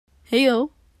Heyo,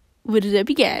 what is up,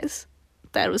 you guys?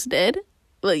 Thought it was dead?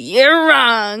 Well, you're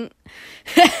wrong.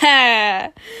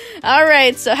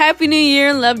 Alright, so Happy New Year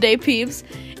and Love Day, peeps.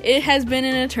 It has been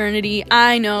an eternity,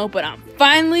 I know, but I'm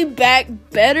finally back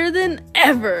better than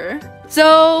ever.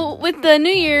 So, with the new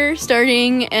year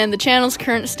starting and the channel's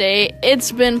current state,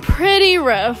 it's been pretty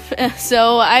rough.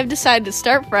 So, I've decided to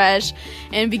start fresh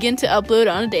and begin to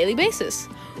upload on a daily basis,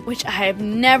 which I have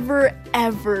never,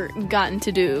 ever gotten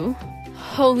to do.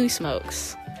 Holy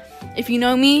smokes. If you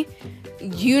know me,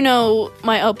 you know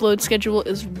my upload schedule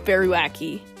is very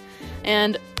wacky.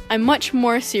 And I'm much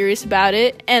more serious about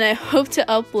it, and I hope to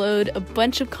upload a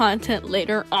bunch of content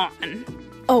later on.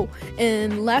 Oh,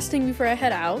 and last thing before I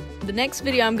head out, the next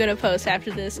video I'm gonna post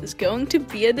after this is going to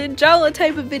be a ninjala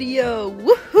type of video.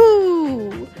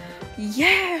 Woohoo!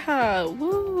 Yeah!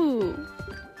 Woo!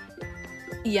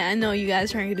 Yeah, I know you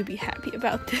guys aren't going to be happy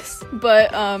about this, but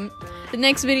the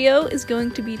next video is going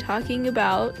to be talking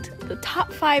about the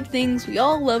top 5 things we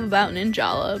all love about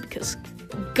ninjala, because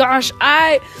gosh,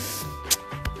 I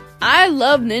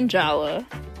love ninjala.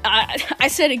 I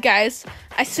said it, guys.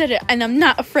 I said it, and I'm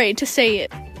not afraid to say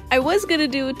it. I was gonna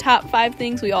do top 5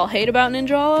 things we all hate about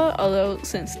ninjala, although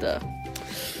since the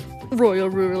Royal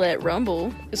Roulette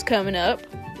Rumble is coming up,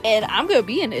 and I'm gonna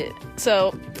be in it,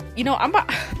 so you know I'm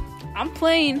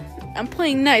playing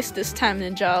nice this time,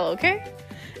 ninjala. Okay.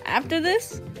 After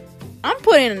this, I'm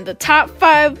putting in the top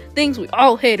 5 things we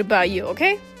all hate about you.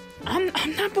 Okay. I'm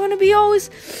not always gonna be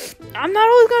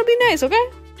nice. Okay.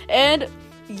 And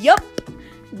yup,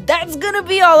 that's gonna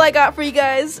be all I got for you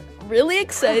guys. Really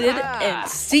excited, and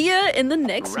see ya in the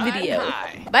next video.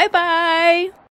 Bye bye.